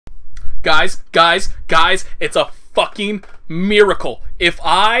guys, it's a fucking miracle. If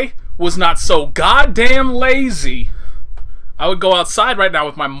I was not so goddamn lazy, I would go outside right now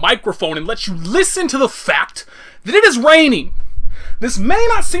with my microphone and let you listen to the fact that it is raining. This may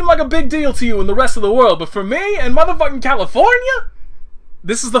not seem like a big deal to you in the rest of the world, but for me and motherfucking California,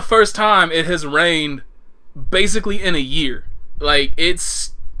 this is the first time it has rained basically in a year. Like,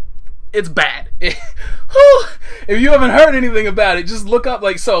 it's bad. If you haven't heard anything about it, just look up,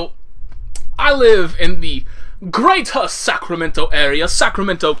 like, so, I live in the greater Sacramento area,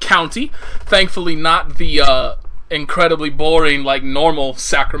 Sacramento County. Thankfully not the, incredibly boring, like, normal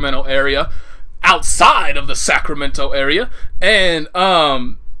Sacramento area. Outside of the Sacramento area. And, I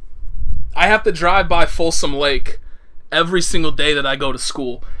have to drive by Folsom Lake every single day that I go to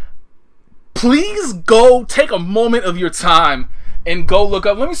school. Please go take a moment of your time and go look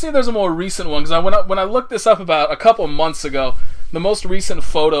up. Let me see if there's a more recent one, because when I looked this up about a couple of months ago, the most recent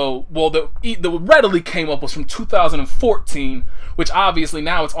photo, well, that readily came up was from 2014, which obviously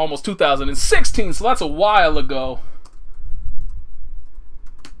now it's almost 2016, so that's a while ago.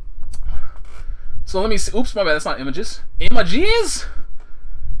 So let me see. Oops, my bad. That's not images. Images?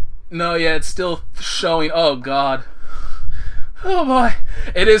 No, yeah, it's still showing. Oh God. Oh boy.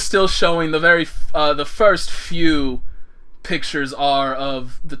 It is still showing the first few pictures are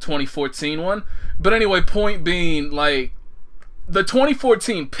of the 2014 one. But anyway, point being, like, the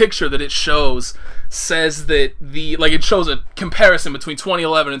 2014 picture that it shows says that it shows a comparison between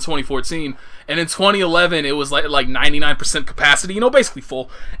 2011 and 2014, and in 2011 it was like 99% capacity, basically full.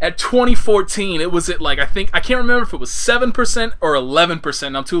 At 2014 it was at, like, I can't remember if it was 7% or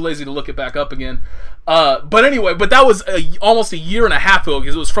 11%. I'm too lazy to look it back up again. But anyway, that was almost a year and a half ago,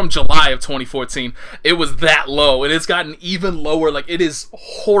 because it was from July of 2014. It was that low, and it's gotten even lower. Like, it is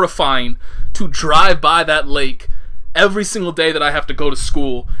horrifying to drive by that lake every single day that I have to go to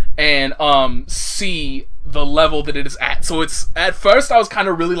school and see the level that it is at. So it's, at first I was kind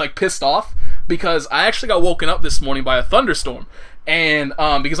of really, like, pissed off, because I actually got woken up this morning by a thunderstorm. And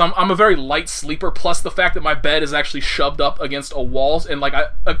because I'm a very light sleeper, plus the fact that my bed is actually shoved up against a wall, and, like,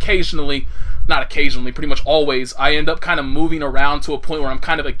 not occasionally, pretty much always, I end up kind of moving around to a point where I'm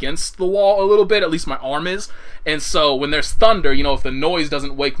kind of against the wall a little bit, at least my arm is. And so when there's thunder, if the noise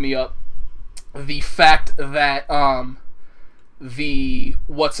doesn't wake me up, the fact that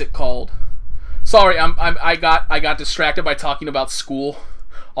what's it called? Sorry, I got distracted by talking about school.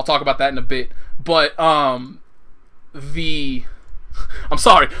 I'll talk about that in a bit. But I'm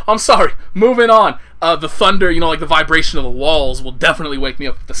sorry. Moving on. The thunder, like the vibration of the walls will definitely wake me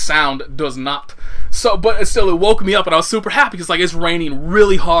up if the sound does not. So, but still, it woke me up, and I was super happy because, like, it's raining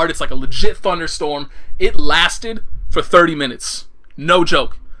really hard. It's like a legit thunderstorm. It lasted for 30 minutes. No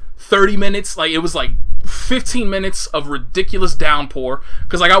joke. 30 minutes, like, it was like 15 minutes of ridiculous downpour,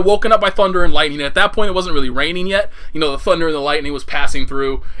 because I got woken up by thunder and lightning. At that point it wasn't really raining yet, the thunder and the lightning was passing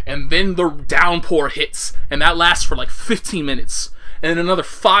through, and then the downpour hits, and that lasts for like 15 minutes, and then another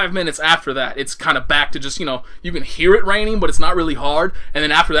 5 minutes after that it's kind of back to just, you can hear it raining, but it's not really hard, and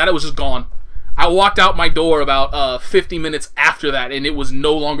then after that it was just gone. I walked out my door about 50 minutes after that, and it was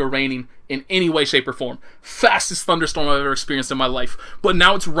no longer raining in any way, shape, or form. Fastest thunderstorm I've ever experienced in my life. But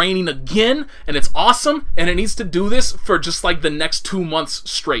now it's raining again, and it's awesome, and it needs to do this for just like the next 2 months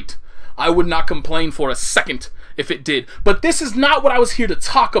straight. I would not complain for a second if it did. But this is not what I was here to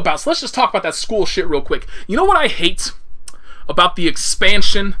talk about, so let's just talk about that school shit real quick. You know what I hate about the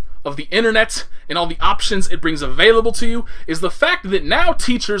expansion of the internet and all the options it brings available to you is the fact that now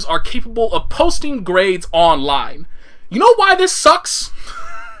teachers are capable of posting grades online. You know why this sucks?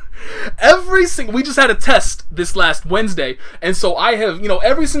 We just had a test this last Wednesday, and so I have,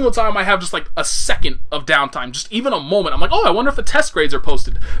 every single time I have just like a second of downtime, just even a moment, I'm like, oh, I wonder if the test grades are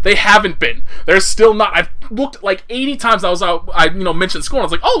posted. They haven't been. They're still not. I've looked like 80 times. I mentioned school, and I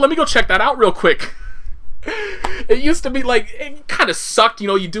was like, oh, let me go check that out real quick. It used to be like, it kind of sucked,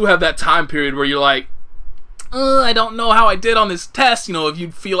 you do have that time period where you're like, I don't know how I did on this test, if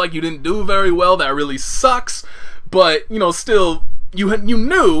you feel like you didn't do very well, that really sucks, but, still, you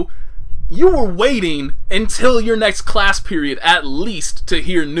knew you were waiting until your next class period, at least, to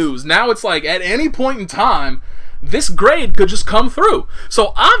hear news. Now it's like, at any point in time, this grade could just come through.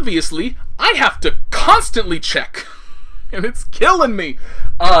 So obviously, I have to constantly check. And it's killing me.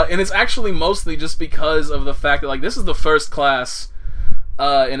 And it's actually mostly just because of the fact that, like, this is the first class,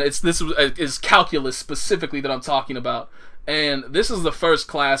 and this is calculus specifically that I'm talking about. And this is the first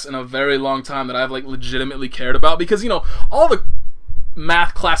class in a very long time that I've, like, legitimately cared about. Because, all the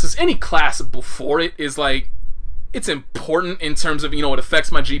math classes, any class before it is, like, it's important in terms of, you know, it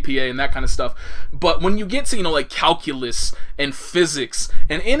affects my GPA and that kind of stuff. But when you get to, you know, like calculus and physics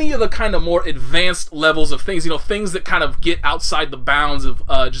and any of the kind of more advanced levels of things, you know, things that kind of get outside the bounds of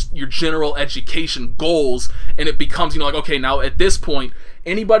just your general education goals, and it becomes, you know, like, okay, now at this point,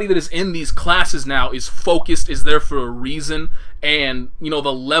 anybody that is in these classes now is focused, is there for a reason, and, you know,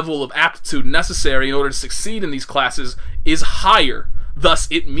 the level of aptitude necessary in order to succeed in these classes is higher. Thus,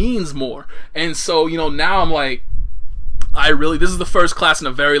 it means more. And so, you know, now I'm like, this is the first class in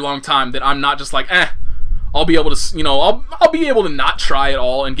a very long time that I'm not just like, I'll be able to, you know, I'll be able to not try at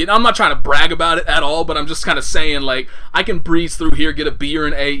all and I'm not trying to brag about it at all, but I'm just kind of saying, like, I can breeze through here, get a B or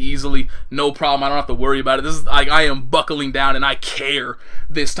an A easily, no problem. I don't have to worry about it. This is, I am buckling down and I care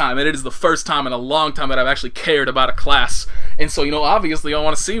this time, and it is the first time in a long time that I've actually cared about a class. And so, you know, obviously I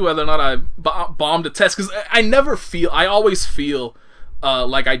want to see whether or not I bombed a test, because I always feel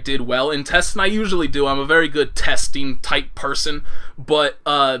like I did well in tests, and I usually do. I'm a very good testing type person, but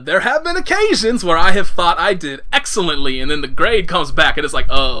there have been occasions where I have thought I did excellently, and then the grade comes back and it's like,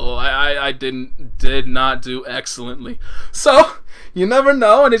 oh, I did not do excellently. So you never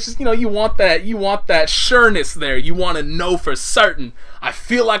know, and it's just, you know, you want that sureness there. You want to know for certain, I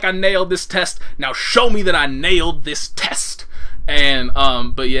feel like I nailed this test, now show me that I nailed this test. And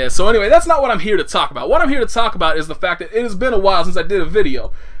but yeah, so anyway, that's not what I'm here to talk about. What I'm here to talk about is the fact that it has been a while since I did a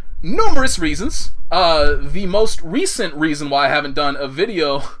video. Numerous reasons. The most recent reason why I haven't done a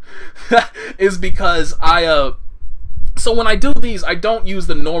video is because so when I do these, I don't use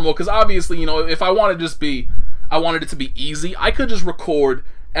the normal, because obviously, you know, if I wanted it to be easy, I could just record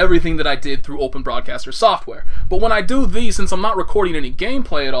everything that I did through Open Broadcaster software. But when I do these, since I'm not recording any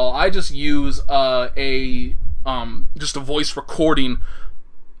gameplay at all, I just use just a voice recording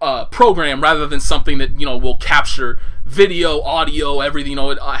program, rather than something that, you know, will capture video, audio, everything. You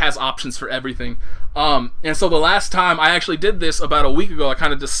know, it has options for everything. And so the last time I actually did this, about a week ago, I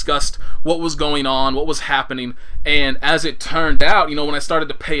kind of discussed what was going on, what was happening, and as it turned out, you know, when I started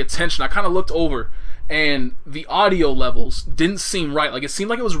to pay attention, I kind of looked over, and the audio levels didn't seem right. Like, it seemed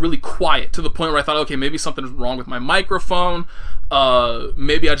like it was really quiet, to the point where I thought, okay, maybe something's wrong with my microphone.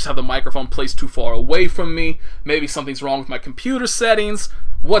 Maybe I just have the microphone placed too far away from me. Maybe something's wrong with my computer settings.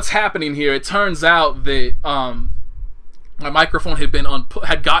 What's happening here? It turns out that my microphone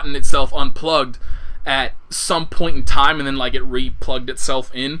had gotten itself unplugged at some point in time, and then, like, it replugged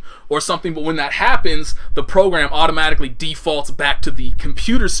itself in or something. But when that happens, the program automatically defaults back to the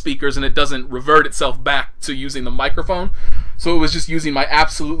computer speakers, and it doesn't revert itself back to using the microphone. So it was just using my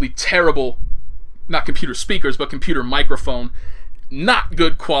absolutely terrible, not computer speakers, but computer microphone. Not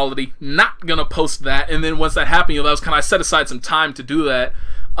good quality, not gonna post that. And then once that happened, you know, that was kind of, I set aside some time to do that.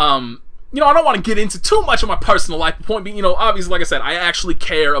 You know, I don't want to get into too much of my personal life. The point being, you know, obviously, like I said, I actually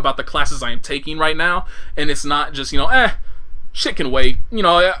care about the classes I am taking right now, and it's not just, you know, shit can wait. You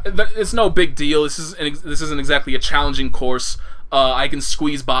know, it's no big deal. This isn't exactly a challenging course. I can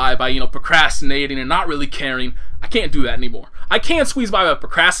squeeze by, you know, procrastinating and not really caring. I can't do that anymore. I can't squeeze by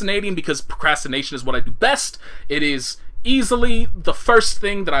procrastinating, because procrastination is what I do best. It is easily the first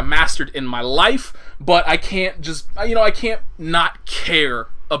thing that I mastered in my life, but I can't just, you know, I can't not care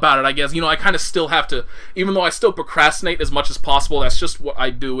about it, I guess. You know, I kind of still have to, even though I still procrastinate as much as possible, that's just what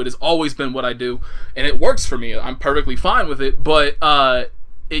I do. It has always been what I do, and it works for me. I'm perfectly fine with it, but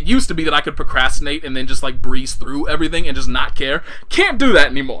it used to be that I could procrastinate and then just, like, breeze through everything and just not care. Can't do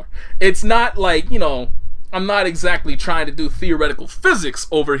that anymore. It's not like, you know, I'm not exactly trying to do theoretical physics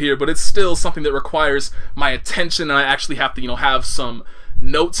over here, but it's still something that requires my attention, and I actually have to, you know, have some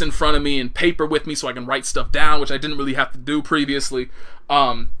notes in front of me and paper with me so I can write stuff down, which I didn't really have to do previously.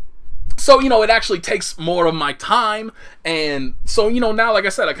 So, you know, it actually takes more of my time, and so, you know, now, like I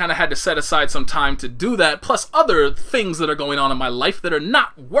said, I kind of had to set aside some time to do that, plus other things that are going on in my life that are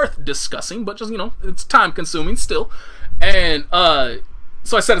not worth discussing, but just, you know, it's time consuming still. And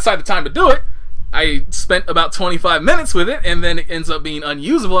so I set aside the time to do it. I spent about 25 minutes with it, and then it ends up being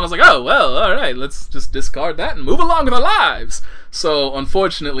unusable, and I was like, oh, well, alright, let's just discard that and move along with our lives. So,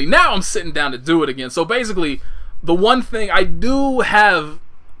 unfortunately, now I'm sitting down to do it again. So, basically, the one thing, I do have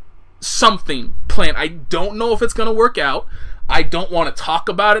something planned. I don't know if it's going to work out. I don't want to talk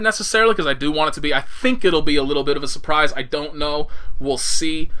about it necessarily, because I do want it to be, I think it'll be a little bit of a surprise. I don't know. We'll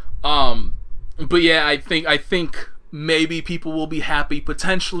see. But yeah, I think maybe people will be happy,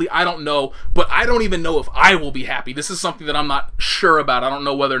 potentially, I don't know, but I don't even know if I will be happy. This is something that I'm not sure about. I don't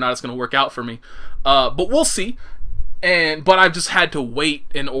know whether or not it's going to work out for me, but we'll see. But I've just had to wait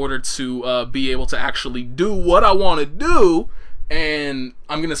in order to be able to actually do what I want to do, and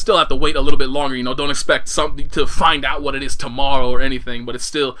I'm gonna still have to wait a little bit longer. You know, don't expect something to find out what it is tomorrow or anything, but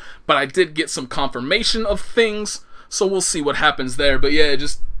I did get some confirmation of things, so we'll see what happens there. But yeah,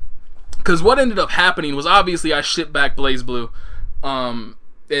 just because what ended up happening was, obviously I shipped back BlazBlue.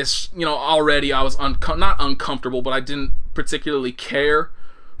 It's, you know, already I was not uncomfortable, but I didn't particularly care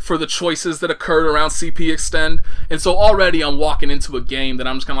for the choices that occurred around CP Extend, and so already I'm walking into a game that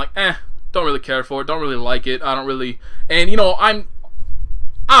I'm just kind of like, don't really care for it, don't really like it, I don't really, and you know, I'm,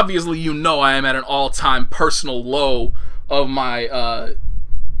 obviously, you know, I am at an all-time personal low of my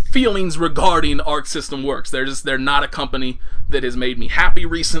feelings regarding Arc System Works. They're not a company that has made me happy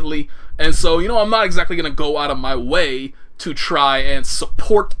recently, and so, you know, I'm not exactly going to go out of my way to try and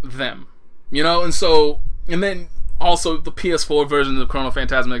support them, you know, and so, and then also the PS4 version of Chrono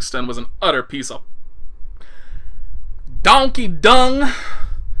Phantasma Extend was an utter piece of donkey dung,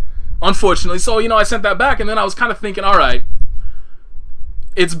 unfortunately. So, you know, I sent that back, and then I was kind of thinking, alright,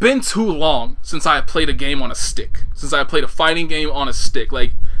 it's been too long since I played a game on a stick, since I played a fighting game on a stick.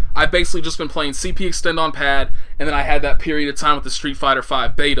 Like, I've basically just been playing CP Extend on pad, and then I had that period of time with the Street Fighter V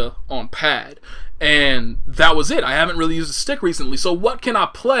beta on pad. And that was it. I haven't really used a stick recently. So what can I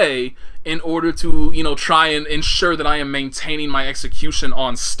play in order to, you know, try and ensure that I am maintaining my execution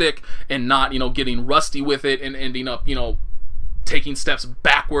on stick and not, you know, getting rusty with it and ending up, you know, taking steps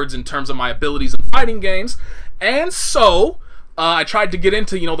backwards in terms of my abilities in fighting games? And so I tried to get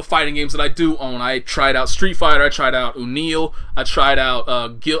into, you know, the fighting games that I do own. I tried out Street Fighter, I tried out Unil, I tried out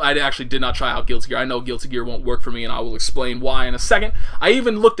I actually did not try out Guilty Gear. I know Guilty Gear won't work for me, and I will explain why in a second. I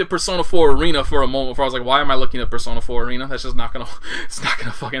even looked at Persona 4 Arena for a moment before I was like, why am I looking at Persona 4 Arena? That's just not gonna, it's not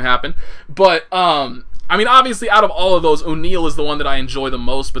gonna fucking happen. But I mean, obviously, out of all of those, Unil is the one that I enjoy the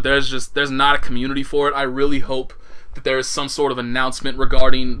most, but there's not a community for it. I really hope that there is some sort of announcement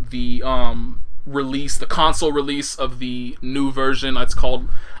regarding the the console release of the new version. It's called,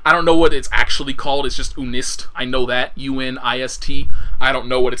 I don't know what it's actually called, it's just Unist. I know that, UNIST. I don't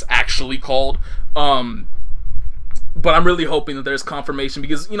know what it's actually called. But I'm really hoping that there's confirmation,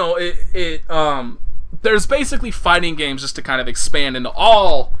 because, you know, there's basically fighting games, just to kind of expand into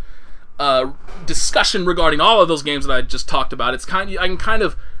all discussion regarding all of those games that I just talked about. It's kind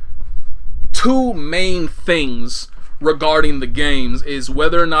of two main things regarding the games is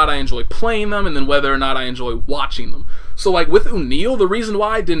whether or not I enjoy playing them, and then whether or not I enjoy watching them. So like with Unil, the reason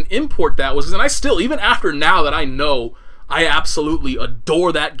why I didn't import that was, and I still, even after now that I know, I absolutely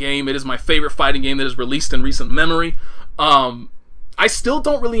adore that game. It is my favorite fighting game that is released in recent memory. I still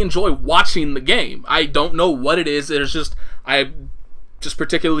don't really enjoy watching the game. I don't know what it is. It is just, I just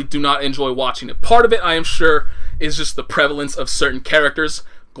particularly do not enjoy watching it. Part of it, I am sure, is just the prevalence of certain characters.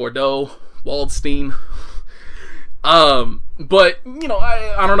 Gordeau, Waldstein. But, you know,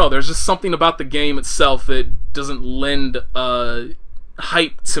 I don't know, there's just something about the game itself that doesn't lend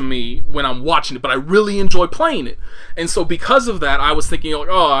hype to me when I'm watching it, but I really enjoy playing it. And so because of that, I was thinking, like,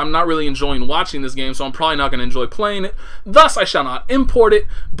 oh, I'm not really enjoying watching this game, so I'm probably not going to enjoy playing it. Thus, I shall not import it.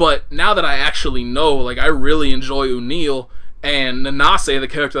 But now that I actually know, like, I really enjoy Unil, and Nanase, the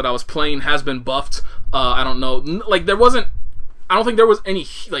character that I was playing, has been buffed. I don't know, like, I don't think there was any,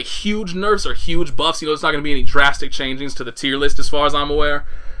 like, huge nerfs or huge buffs. You know, there's not going to be any drastic changings to the tier list as far as I'm aware.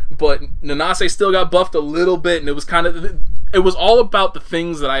 But Nanase still got buffed a little bit, and it was kind of, it was all about the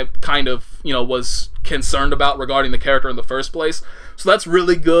things that I kind of, you know, was concerned about regarding the character in the first place. So that's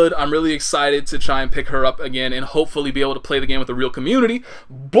really good. I'm really excited to try and pick her up again and hopefully be able to play the game with a real community.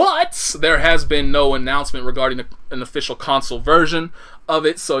 But there has been no announcement regarding an official console version of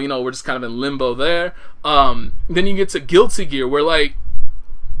it, so, you know, we're just kind of in limbo there. Then you get to Guilty Gear, where, like,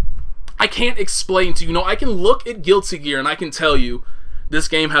 I can't explain to you, I can look at Guilty Gear and I can tell you this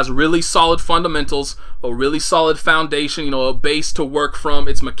game has really solid fundamentals, a really solid foundation, you know, a base to work from.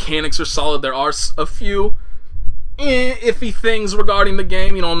 Its mechanics are solid. There are a few iffy things regarding the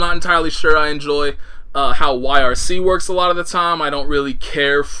game. You know, I'm not entirely sure I enjoy how YRC works a lot of the time. I don't really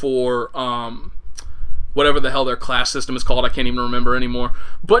care for whatever the hell their class system is called. I can't even remember anymore.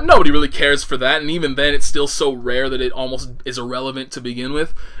 But nobody really cares for that, and even then it's still so rare that it almost is irrelevant to begin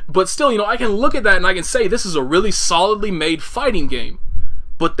with. But still, you know, I can look at that and I can say this is a really solidly made fighting game.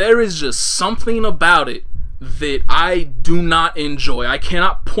 But there is just something about it that I do not enjoy. I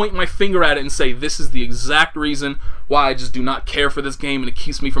cannot point my finger at it and say this is the exact reason why I just do not care for this game and it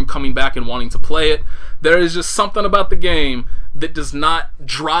keeps me from coming back and wanting to play it. There is just something about the game that does not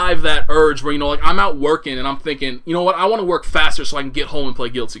drive that urge where, you know, like, I'm out working and I'm thinking, you know what, I want to work faster so I can get home and play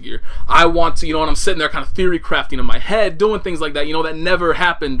Guilty Gear. I want to, you know, and I'm sitting there kind of theory crafting in my head, doing things like that. You know, that never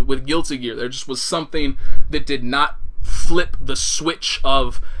happened with Guilty Gear. There just was something that did not flip the switch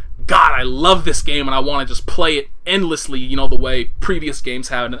of God, I love this game and I want to just play it endlessly, you know, the way previous games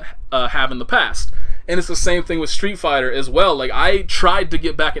have in the past. And it's the same thing with Street Fighter as well. Like, I tried to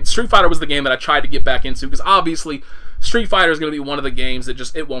get back in. Street Fighter was the game that I tried to get back into, because obviously Street Fighter is going to be one of the games that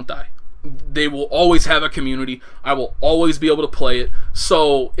just, it won't die. They will always have a community. I will always be able to play it.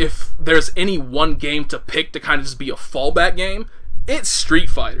 So if there's any one game to pick to kind of just be a fallback game, it's Street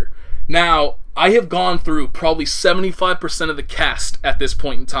Fighter. Now, I have gone through probably 75% of the cast at this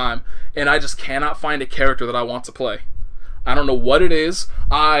point in time, and I just cannot find a character that I want to play. I don't know what it is.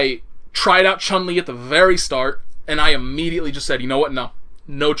 I tried out Chun-Li at the very start, and I immediately just said, you know what,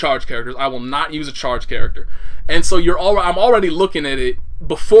 no charge characters. I will not use a charge character. And so I'm already looking at it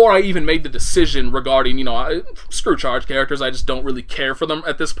before I even made the decision regarding, you know, screw charge characters. I just don't really care for them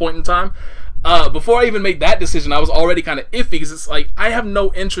at this point in time. Before I even made that decision, I was already kind of iffy, because it's like, I have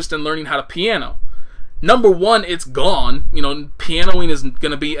no interest in learning how to piano. Number one, it's gone. You know, pianoing is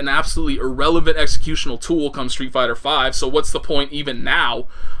going to be an absolutely irrelevant executional tool come Street Fighter V, so what's the point even now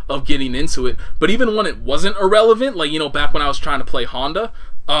of getting into it? But even when it wasn't irrelevant, like, you know, back when I was trying to play Honda,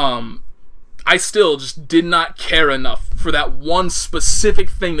 I still just did not care enough for that one specific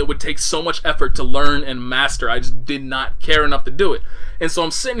thing that would take so much effort to learn and master. I just did not care enough to do it. And so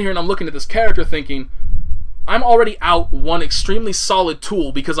I'm sitting here and I'm looking at this character thinking, I'm already out one extremely solid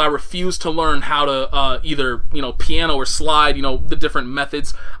tool because I refuse to learn how to either, you know, piano or slide, you know, the different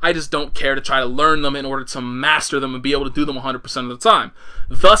methods. I just don't care to try to learn them in order to master them and be able to do them 100% of the time.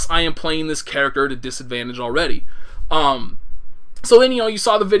 Thus, I am playing this character at a disadvantage already. So then, you know, you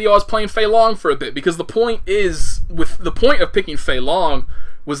saw the video, I was playing Fei Long for a bit, because the point of picking Fei Long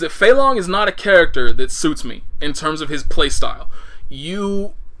was that Fei Long is not a character that suits me in terms of his playstyle.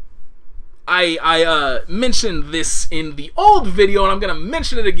 I mentioned this in the old video, and I'm going to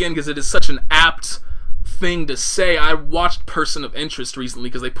mention it again because it is such an apt thing to say. I watched Person of Interest recently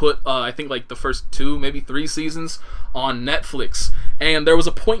because they put, I think, like the first 2, maybe 3 seasons on Netflix. And there was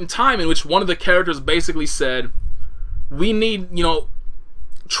a point in time in which one of the characters basically said, we need, you know,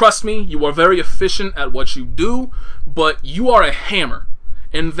 trust me, you are very efficient at what you do, but you are a hammer.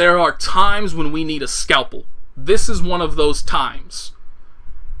 And there are times when we need a scalpel. This is one of those times.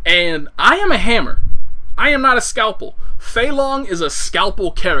 And I am a hammer. I am not a scalpel. Fei Long is a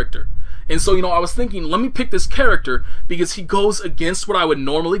scalpel character. And so, you know, I was thinking, let me pick this character because he goes against what I would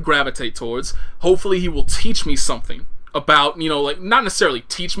normally gravitate towards. Hopefully he will teach me something about, you know, like, not necessarily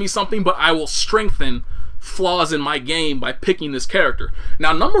teach me something, but I will strengthen flaws in my game by picking this character.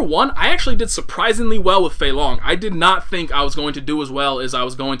 Now, number one, I actually did surprisingly well with Fei Long. I did not think I was going to do as well as I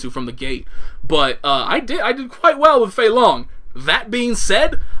was going to from the gate, but I did quite well with Fei Long. That being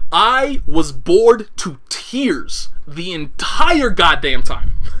said, I was bored to tears the entire goddamn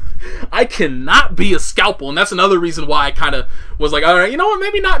time. I cannot be a scalpel, and that's another reason why I kind of was like, alright, you know what,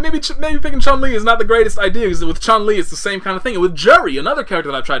 maybe not, maybe picking Chun-Li is not the greatest idea, because with Chun-Li it's the same kind of thing. And with Juri, another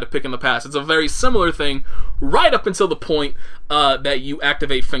character that I've tried to pick in the past, it's a very similar thing, right up until the point that you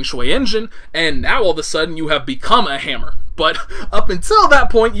activate Feng Shui Engine, and now all of a sudden you have become a hammer. But up until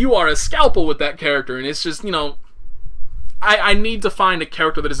that point, you are a scalpel with that character, and it's just, you know, I need to find a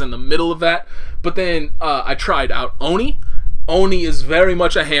character that is in the middle of that. But then I tried out Oni. Oni is very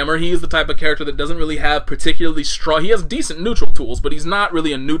much a hammer. He is the type of character that doesn't really have particularly strong... He has decent neutral tools, but he's not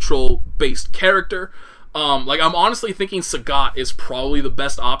really a neutral-based character. Like, I'm honestly thinking Sagat is probably the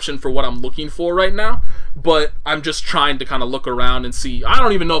best option for what I'm looking for right now, but I'm just trying to kind of look around and see... I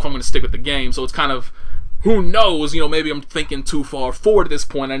don't even know if I'm going to stick with the game, so it's kind of... Who knows, you know, maybe I'm thinking too far forward at this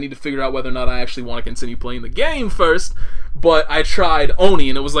point. I need to figure out whether or not I actually want to continue playing the game first. But I tried Oni,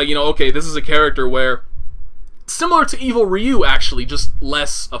 and it was like, you know, okay, this is a character where... Similar to Evil Ryu, actually, just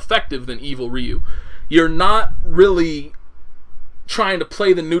less effective than Evil Ryu. You're not really trying to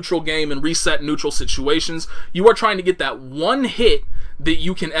play the neutral game and reset neutral situations. You are trying to get that one hit that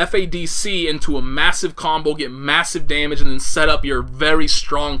you can FADC into a massive combo, get massive damage, and then set up your very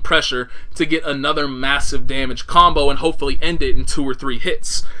strong pressure to get another massive damage combo and hopefully end it in 2 or 3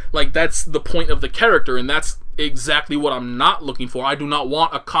 hits. Like, that's the point of the character, and that's exactly what I'm not looking for. I do not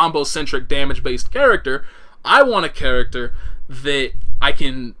want a combo-centric damage-based character. I want a character that I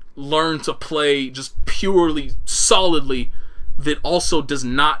can learn to play just purely, solidly, that also does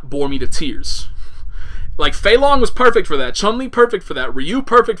not bore me to tears. Like, Fei Long was perfect for that. Chun-Li perfect for that. Ryu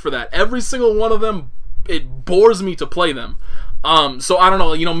perfect for that. Every single one of them, it bores me to play them. So I don't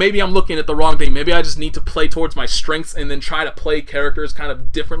know, you know, maybe I'm looking at the wrong thing. Maybe I just need to play towards my strengths and then try to play characters kind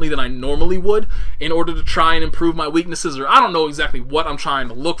of differently than I normally would in order to try and improve my weaknesses, or I don't know exactly what I'm trying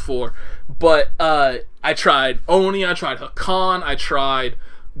to look for. But I tried Oni, I tried Hakan, I tried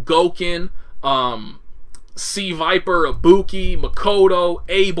Gouken, Sea Viper, Ibuki, Makoto,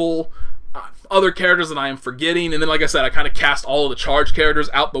 Abel, other characters that I am forgetting, and then like I said, I kind of cast all of the charged characters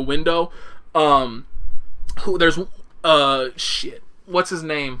out the window. There's shit, what's his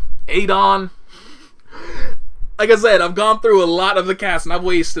name? Adon. Like I said, I've gone through a lot of the cast, and I've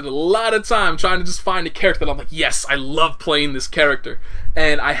wasted a lot of time trying to just find a character that I'm like, yes, I love playing this character,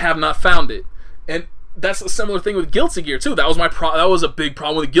 and I have not found it. And that's a similar thing with Guilty Gear too. That was a big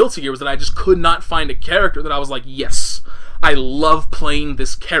problem with Guilty Gear, was that I just could not find a character that I was like, yes, I love playing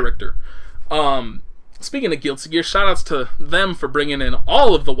this character. Speaking of Guilty Gear, shoutouts to them for bringing in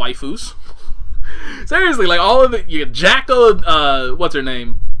all of the waifus. Seriously, like all of the Jacko, what's her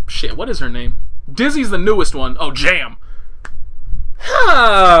name? Shit, what is her name? Dizzy's the newest one. Oh, Jam.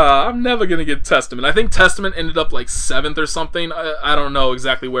 I'm never gonna get Testament. I think Testament ended up like 7th or something. I don't know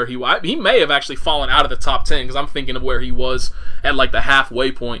exactly where he was. He may have actually fallen out of the top 10 because I'm thinking of where he was at like the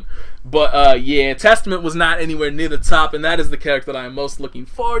halfway point. But yeah, Testament was not anywhere near the top, and that is the character that I am most looking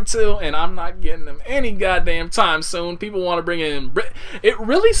forward to, and I'm not getting him any goddamn time soon. People want to bring in... It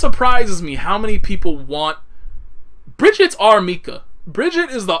really surprises me how many people want... Bridget's Armika. Bridget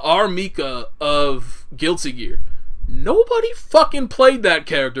is the Armika of Guilty Gear. Nobody fucking played that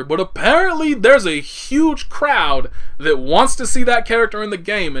character, but apparently there's a huge crowd that wants to see that character in the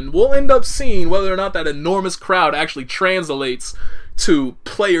game, and we'll end up seeing whether or not that enormous crowd actually translates to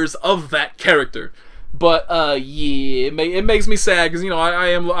players of that character. But yeah, it makes me sad because, you know,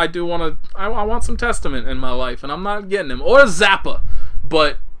 I want some Testament in my life, and I'm not getting him. Or Zappa,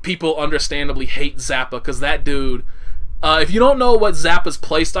 but people understandably hate Zappa because that dude. If you don't know what Zappa's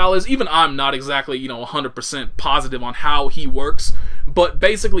playstyle is, even I'm not exactly, you know, 100% positive on how he works, but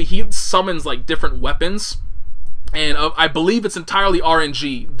basically he summons like different weapons, and I believe it's entirely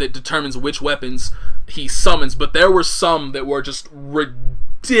RNG that determines which weapons he summons, but there were some that were just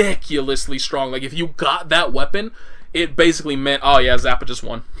ridiculously strong. Like if you got that weapon, it basically meant, oh yeah, Zappa just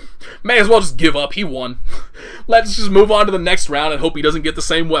won. May as well just give up, he won. Let's just move on to the next round and hope he doesn't get the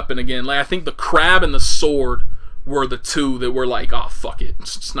same weapon again. Like I think the crab and the sword were the two that were like, oh, fuck it.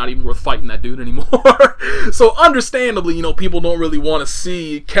 It's just not even worth fighting that dude anymore. So understandably, you know, people don't really want to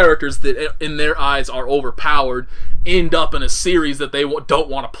see characters that in their eyes are overpowered end up in a series that they don't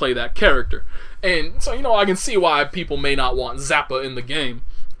want to play that character. And so, you know, I can see why people may not want Zappa in the game.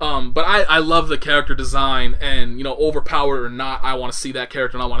 But I love the character design, and, you know, overpowered or not, I want to see that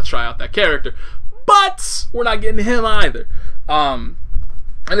character and I want to try out that character. But we're not getting him either.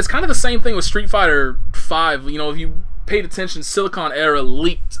 And it's kind of the same thing with Street Fighter V. You know, if you paid attention, Silicon Era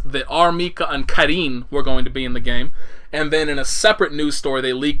leaked that Armika and Karin were going to be in the game. And then in a separate news story,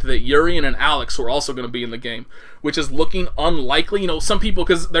 they leaked that Urien and Alex were also going to be in the game, which is looking unlikely. You know, some people,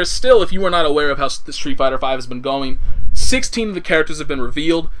 because there's still, if you were not aware of how the Street Fighter V has been going, 16 of the characters have been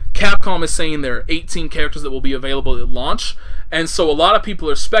revealed. Capcom is saying there are 18 characters that will be available at launch. And so a lot of people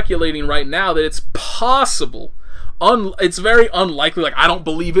are speculating right now that it's possible. It's very unlikely, like I don't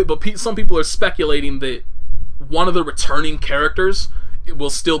believe it, but some people are speculating that one of the returning characters will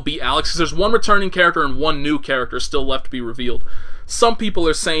still be Alex, because there's one returning character and one new character still left to be revealed. Some people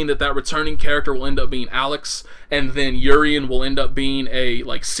are saying that that returning character will end up being Alex, and then Urien will end up being a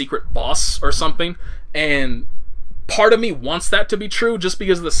like secret boss or something, and part of me wants that to be true just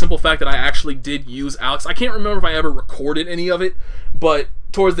because of the simple fact that I actually did use Alex. I can't remember if I ever recorded any of it, but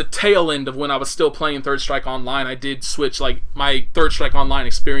towards the tail end of when I was still playing Third Strike Online, I did switch. Like my Third Strike Online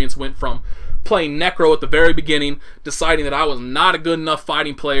experience went from playing Necro at the very beginning, deciding that I was not a good enough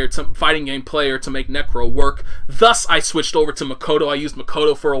fighting game player to make Necro work. Thus, I switched over to Makoto. I used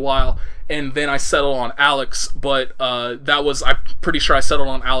Makoto for a while, and then I settled on Alex. But I'm pretty sure I settled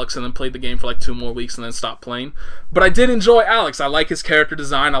on Alex and then played the game for like 2 more weeks and then stopped playing. But I did enjoy Alex. I like his character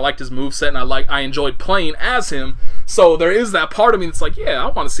design. I liked his moveset, and I enjoyed playing as him. So there is that part of me that's like, yeah, I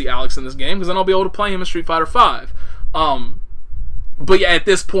want to see Alex in this game because then I'll be able to play him in Street Fighter V. But yeah, at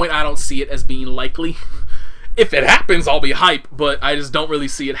this point, I don't see it as being likely. If it happens, I'll be hype, but I just don't really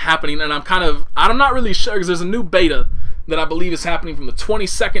see it happening. And I'm not really sure, because there's a new beta that I believe is happening from the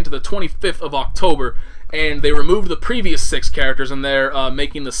 22nd to the 25th of October, and they removed the previous 6 characters, and they're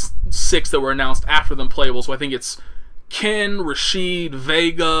making the 6 that were announced after them playable. So I think it's Ken, Rashid,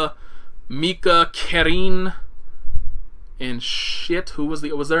 Vega, Mika, Karin, and shit, was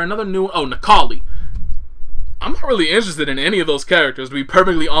there another new one? Oh, Nikali. I'm not really interested in any of those characters, to be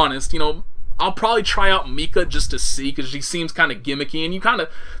perfectly honest. You know, I'll probably try out Mika just to see, because she seems kind of gimmicky, and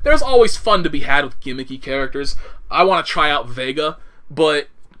there's always fun to be had with gimmicky characters. I want to try out Vega, but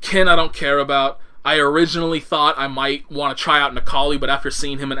Ken I don't care about. I originally thought I might want to try out Nikali, but after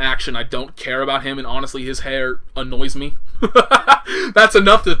seeing him in action, I don't care about him, and honestly, his hair annoys me. That's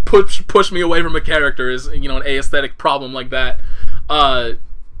enough to push me away from a character, is, you know, an aesthetic problem like that.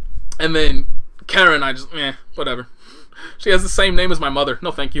 And then Karen, I just, whatever. She has the same name as my mother.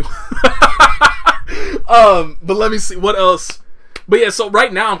 No, thank you. But let me see what else. But yeah, so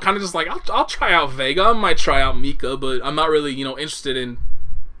right now I'm kind of just like, I'll try out Vega. I might try out Mika, but I'm not really, you know, interested in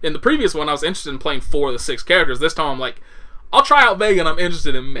the previous one. I was interested in playing 4 of the 6 characters. This time I'm like, I'll try out Vega, and I'm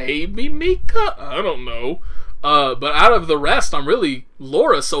interested in maybe Mika. I don't know. But out of the rest, I'm really,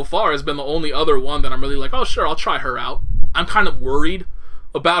 Laura so far has been the only other one that I'm really like, oh sure, I'll try her out. I'm kind of worried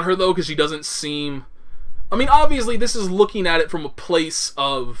about her though, because she doesn't seem, I mean, obviously this is looking at it from a place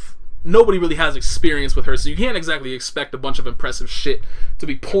of nobody really has experience with her, so you can't exactly expect a bunch of impressive shit to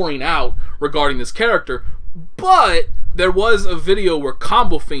be pouring out regarding this character. But there was a video where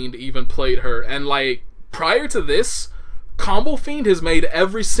Combo Fiend even played her, and like, prior to this, Combo Fiend has made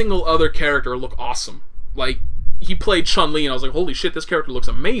every single other character look awesome. Like, he played Chun-Li, and I was like, holy shit, this character looks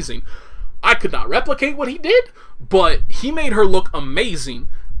amazing. I could not replicate what he did, but he made her look amazing.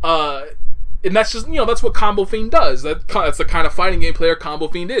 And that's just, you know, that's what Combo Fiend does. That's the kind of fighting game player Combo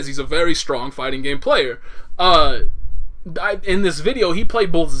Fiend is. He's a very strong fighting game player. In this video, he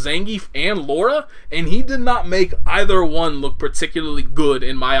played both Zangief and Laura, and he did not make either one look particularly good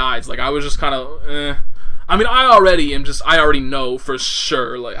in my eyes. Like, I was just kind of, I mean, I already know for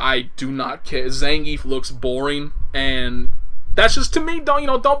sure, like, I do not care. Zangief looks boring, and that's just, to me,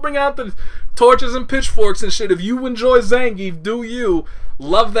 don't bring out the torches and pitchforks and shit. If you enjoy Zangief, do you.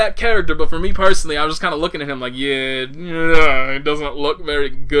 Love that character, but for me personally, I was just kind of looking at him like, yeah, it doesn't look very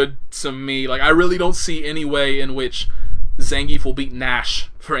good to me. Like, I really don't see any way in which Zangief will beat Nash,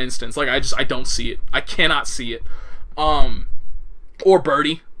 for instance. Like, I don't see it. I cannot see it. Or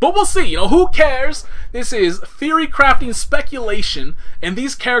Birdie. But we'll see, you know, who cares? This is theory crafting speculation, and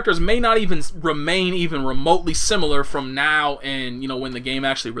these characters may not even remain even remotely similar from now and, you know, when the game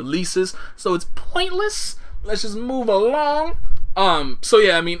actually releases. So it's pointless. Let's just move along. So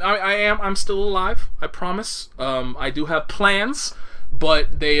yeah, I mean, I'm still alive, I promise. I do have plans,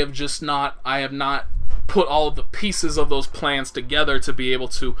 but they have just not, I have not put all of the pieces of those plans together to be able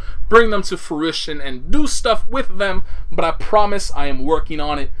to bring them to fruition and do stuff with them, but I promise I am working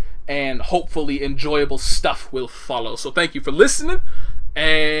on it, and hopefully enjoyable stuff will follow. So thank you for listening,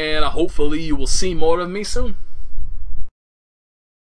 and hopefully you will see more of me soon.